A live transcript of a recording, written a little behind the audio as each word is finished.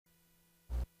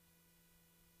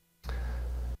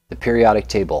The periodic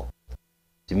table.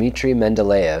 Dmitry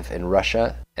Mendeleev in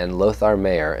Russia and Lothar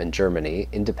Meyer in Germany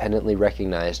independently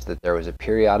recognized that there was a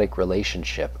periodic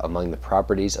relationship among the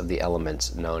properties of the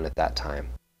elements known at that time.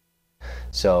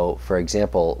 So, for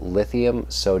example, lithium,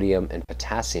 sodium, and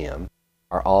potassium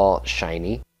are all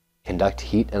shiny, conduct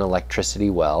heat and electricity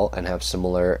well, and have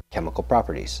similar chemical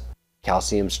properties.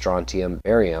 Calcium, strontium,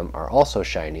 barium are also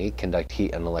shiny, conduct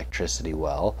heat and electricity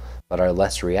well, but are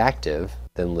less reactive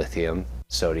than lithium,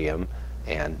 sodium,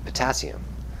 and potassium.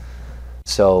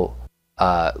 So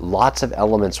lots of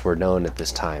elements were known at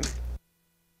this time.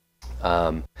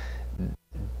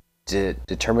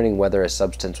 Determining whether a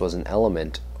substance was an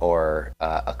element or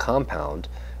a compound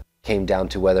came down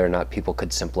to whether or not people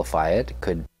could simplify it,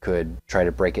 could try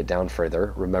to break it down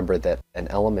further. Remember that an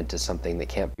element is something that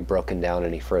can't be broken down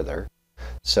any further.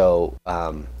 So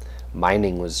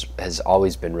mining has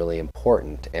always been really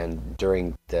important, and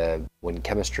when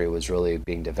chemistry was really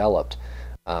being developed,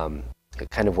 it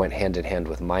kind of went hand in hand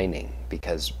with mining,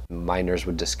 because miners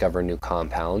would discover new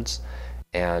compounds,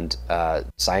 and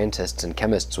scientists and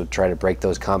chemists would try to break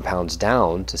those compounds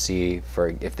down to see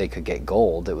if they could get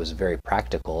gold. It was very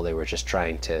practical. They were just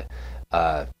trying to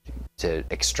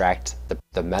extract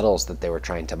the metals that they were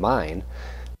trying to mine.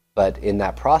 But in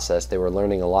that process, they were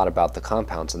learning a lot about the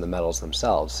compounds and the metals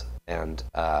themselves. And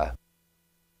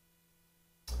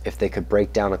if they could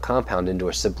break down a compound into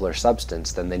a simpler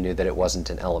substance, then they knew that it wasn't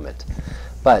an element.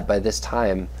 But by this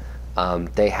time,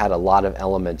 they had a lot of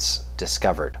elements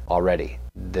discovered already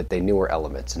that they knew were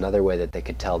elements. Another way that they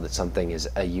could tell that something is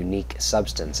a unique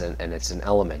substance and it's an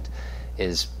element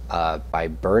is by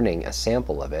burning a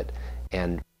sample of it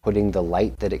and putting the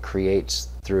light that it creates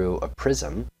through a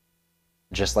prism.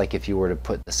 Just like if you were to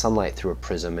put the sunlight through a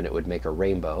prism and it would make a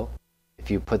rainbow, if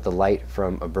you put the light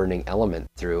from a burning element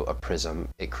through a prism,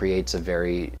 it creates a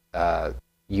very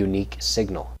unique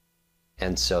signal.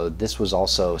 And so this was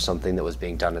also something that was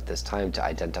being done at this time to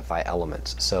identify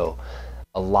elements. So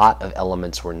a lot of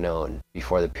elements were known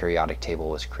before the periodic table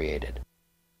was created.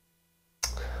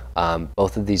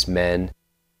 Both of these men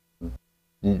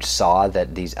saw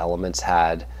that these elements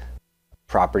had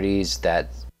properties that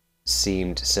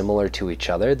seemed similar to each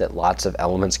other, that lots of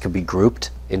elements could be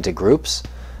grouped into groups,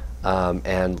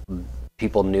 and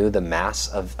people knew the mass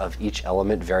of each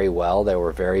element very well. There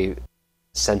were very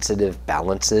sensitive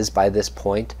balances by this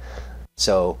point.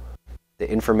 So the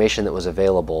information that was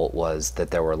available was that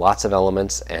there were lots of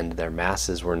elements and their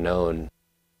masses were known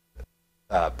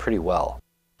pretty well.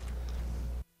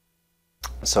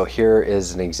 So here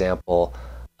is an example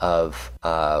of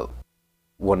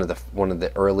one of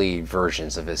the early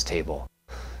versions of his table.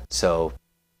 So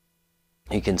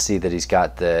you can see that he's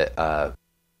got the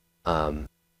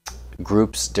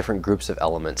different groups of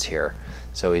elements here.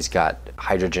 So he's got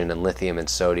hydrogen and lithium and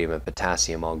sodium and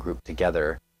potassium all grouped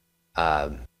together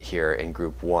here in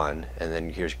group 1, and then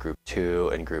here's group 2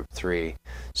 and group 3.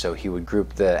 So he would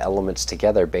group the elements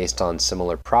together based on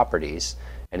similar properties,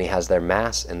 and he has their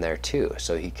mass in there too.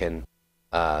 So he can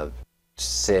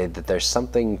say that there's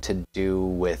something to do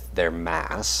with their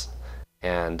mass,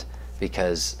 and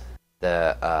because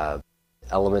the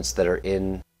elements that are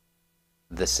in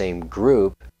the same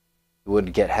group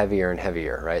would get heavier and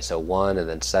heavier, right? So 1 and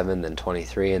then 7, then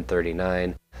 23 and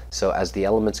 39. So as the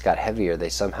elements got heavier, they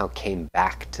somehow came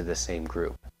back to the same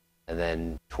group. And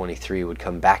then 23 would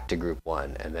come back to group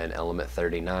 1, and then element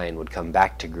 39 would come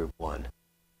back to group 1.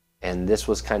 And this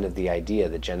was kind of the idea,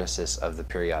 the genesis of the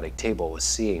periodic table, was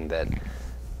seeing that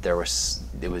it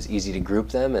was easy to group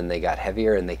them, and they got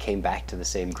heavier, and they came back to the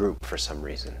same group for some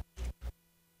reason.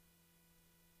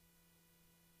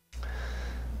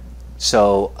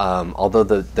 So although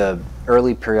the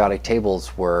early periodic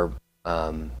tables were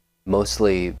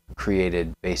mostly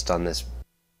created based on this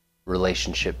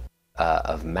relationship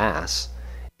of mass,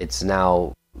 it's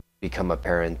now become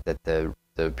apparent that the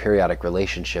periodic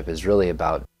relationship is really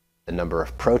about the number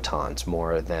of protons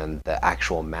more than the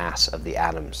actual mass of the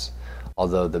atoms.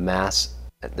 Although the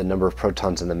number of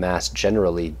protons in the mass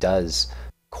generally does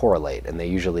correlate, and they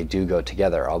usually do go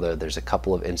together, although there's a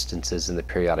couple of instances in the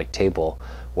periodic table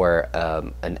where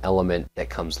an element that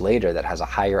comes later that has a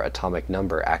higher atomic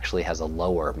number actually has a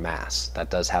lower mass. That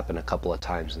does happen a couple of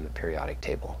times in the periodic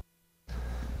table.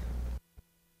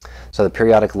 So the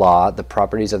periodic law, the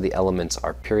properties of the elements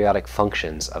are periodic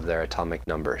functions of their atomic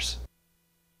numbers.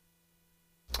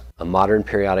 A modern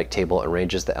periodic table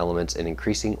arranges the elements in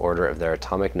increasing order of their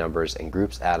atomic numbers and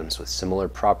groups atoms with similar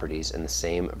properties in the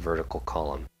same vertical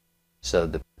column. So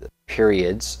the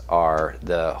periods are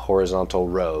the horizontal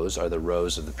rows, are the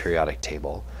rows of the periodic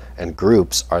table, and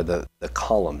groups are the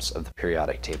columns of the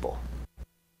periodic table.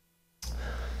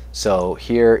 So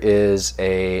here is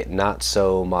a not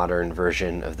so modern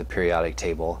version of the periodic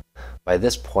table. By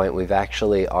this point, we've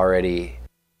actually already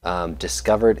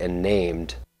discovered and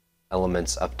named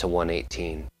elements up to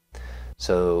 118.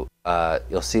 So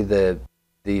you'll see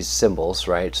these symbols,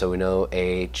 right? So we know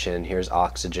H, and here's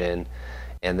oxygen,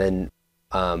 and then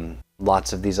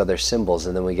lots of these other symbols,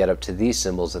 and then we get up to these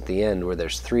symbols at the end where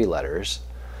there's 3 letters.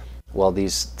 Well,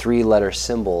 these 3-letter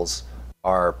symbols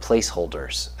are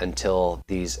placeholders until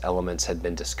these elements had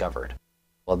been discovered.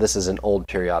 Well, this is an old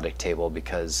periodic table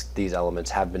because these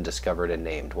elements have been discovered and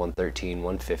named. 113,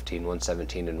 115,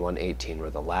 117, and 118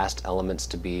 were the last elements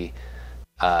to be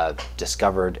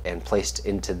discovered and placed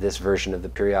into this version of the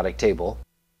periodic table.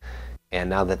 And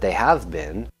now that they have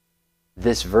been,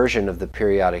 this version of the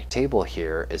periodic table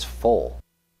here is full.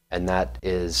 And that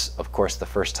is, of course, the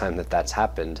first time that that's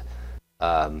happened,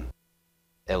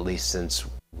 at least since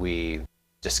we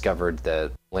discovered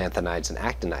the lanthanides and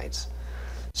actinides.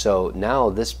 So now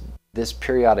this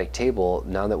periodic table,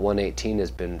 now that 118 has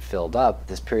been filled up,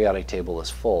 this periodic table is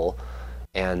full,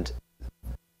 and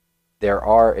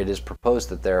it is proposed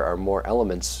that there are more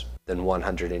elements than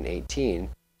 118,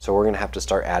 so we're going to have to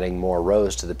start adding more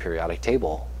rows to the periodic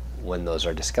table when those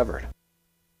are discovered.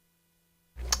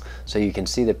 So you can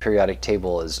see the periodic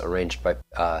table is arranged by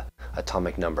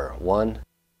atomic number. 1,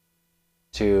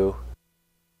 2,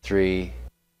 3,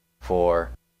 4.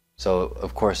 So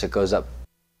of course it goes up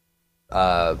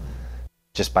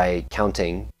just by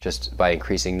counting, just by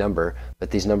increasing number,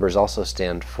 but these numbers also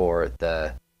stand for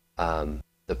the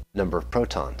number of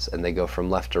protons, and they go from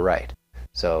left to right.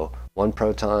 So 1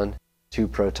 proton, 2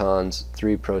 protons,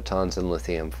 3 protons in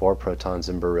lithium, 4 protons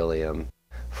in beryllium,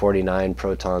 49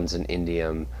 protons in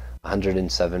indium,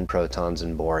 107 protons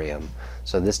in borium.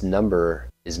 So this number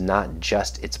is not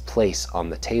just its place on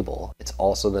the table, it's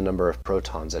also the number of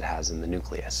protons it has in the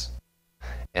nucleus.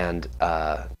 And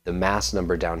the mass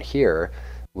number down here,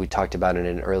 we talked about in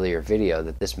an earlier video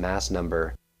that this mass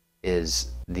number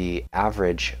is the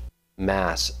average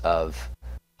mass of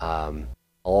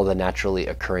all the naturally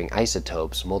occurring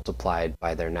isotopes multiplied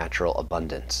by their natural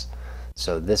abundance.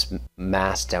 So this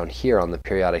mass down here on the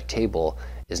periodic table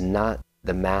is not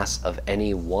the mass of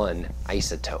any one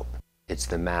isotope.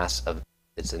 It's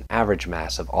an average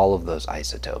mass of all of those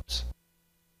isotopes.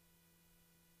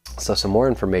 So some more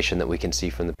information that we can see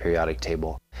from the periodic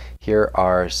table. Here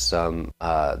are some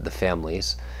the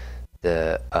families.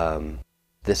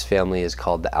 This family is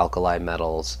called the alkali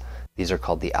metals. These are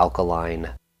called the alkaline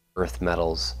earth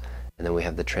metals. And then we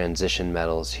have the transition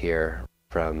metals here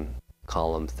from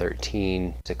column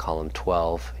 13 to column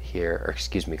 12 here, or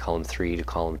excuse me, column 3 to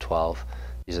column 12.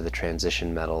 These are the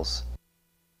transition metals.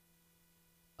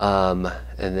 And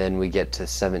then we get to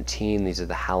 17, these are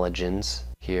the halogens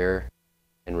here.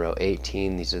 In row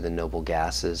 18, these are the noble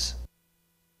gases.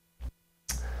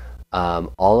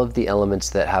 All of the elements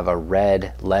that have a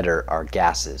red letter are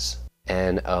gases.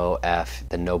 N, O, F,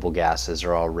 the noble gases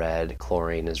are all red,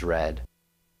 chlorine is red.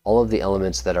 All of the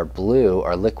elements that are blue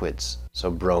are liquids.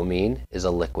 So bromine is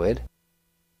a liquid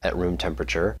at room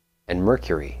temperature, and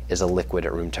mercury is a liquid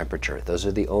at room temperature. Those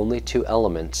are the only 2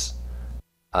 elements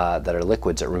that are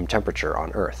liquids at room temperature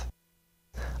on Earth.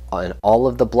 And all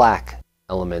of the black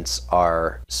elements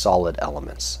are solid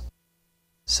elements.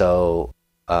 So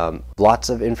lots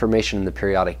of information in the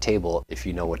periodic table if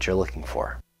you know what you're looking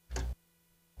for.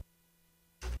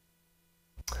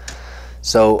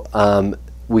 So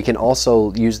we can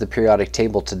also use the periodic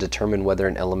table to determine whether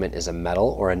an element is a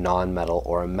metal or a non-metal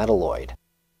or a metalloid.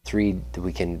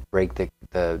 We can break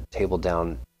the table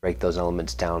down, break those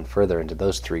elements down further into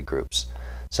those 3 groups.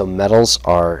 So metals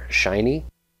are shiny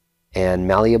and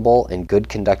malleable and good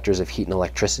conductors of heat and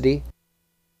electricity.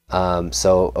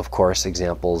 So of course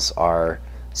examples are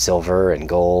silver and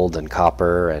gold and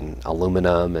copper and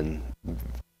aluminum, and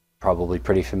probably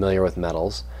pretty familiar with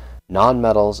metals.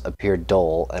 Non-metals appear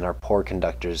dull and are poor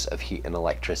conductors of heat and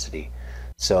electricity.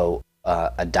 So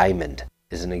a diamond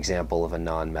is an example of a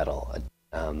non-metal.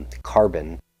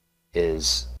 Carbon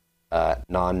is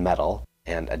non-metal,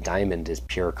 and a diamond is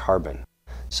pure carbon.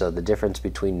 So the difference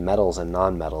between metals and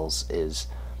non-metals is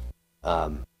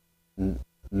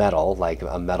metal, like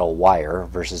a metal wire,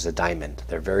 versus a diamond.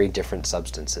 They're very different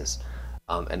substances.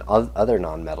 And other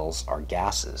non-metals are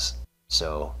gases.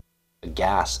 So a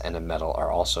gas and a metal are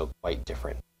also quite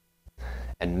different.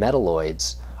 And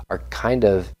metalloids are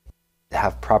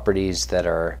have properties that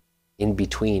are in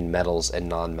between metals and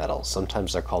non-metals.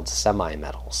 Sometimes they're called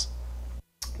semi-metals.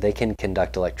 They can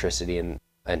conduct electricity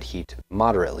and heat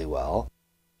moderately well,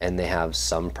 and they have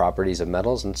some properties of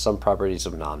metals and some properties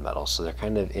of non-metals, so they're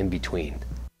kind of in between.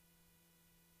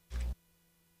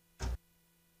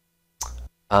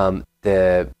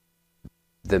 The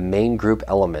main group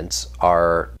elements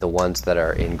are the ones that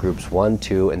are in groups 1,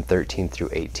 2, and 13 through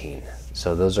 18.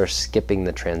 So those are skipping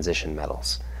the transition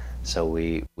metals. So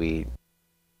we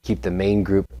keep the main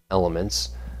group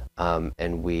elements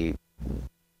and we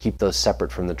keep those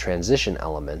separate from the transition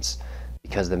elements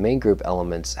because the main group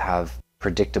elements have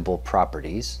predictable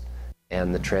properties,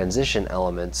 and the transition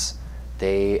elements,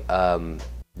 they don't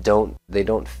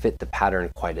fit the pattern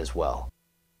quite as well.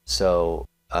 So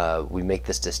we make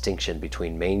this distinction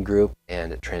between main group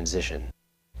and transition.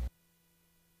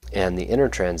 And the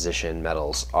intertransition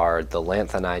metals are the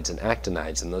lanthanides and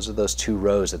actinides, and those are those two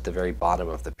rows at the very bottom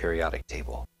of the periodic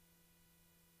table.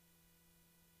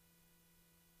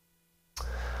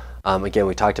 Again,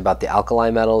 we talked about the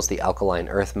alkali metals, the alkaline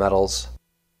earth metals.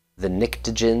 The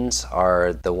pnictogens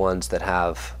are the ones that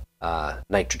have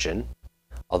nitrogen,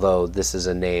 although this is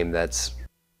a name that's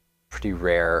pretty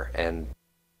rare, and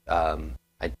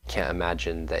I can't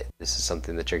imagine that this is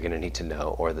something that you're going to need to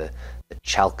know. Or the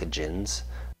chalcogens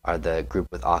are the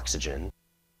group with oxygen.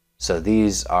 So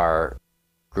these are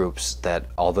groups that,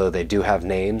 although they do have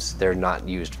names, they're not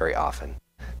used very often.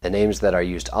 The names that are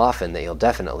used often that you'll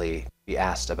definitely be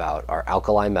asked about are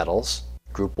alkali metals,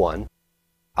 group 1,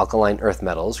 alkaline earth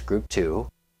metals, group 2,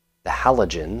 the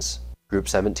halogens, group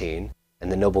 17,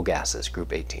 and the noble gases,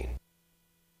 group 18.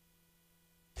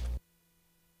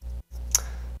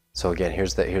 So again,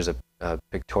 here's a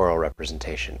pictorial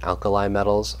representation. Alkali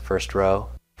metals, first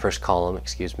column,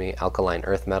 alkaline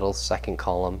earth metals, second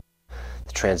column.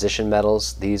 The transition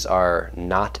metals, these are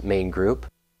not main group.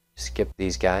 Skip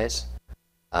these guys.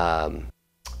 The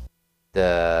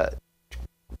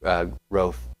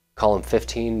column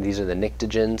 15, these are the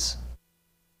pnictogens,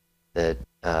 the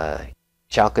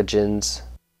chalcogens,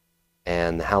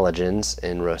 and the halogens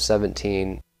in row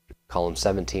 17, column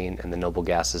 17, and the noble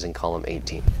gases in column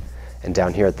 18. And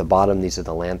down here at the bottom, these are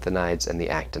the lanthanides and the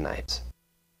actinides.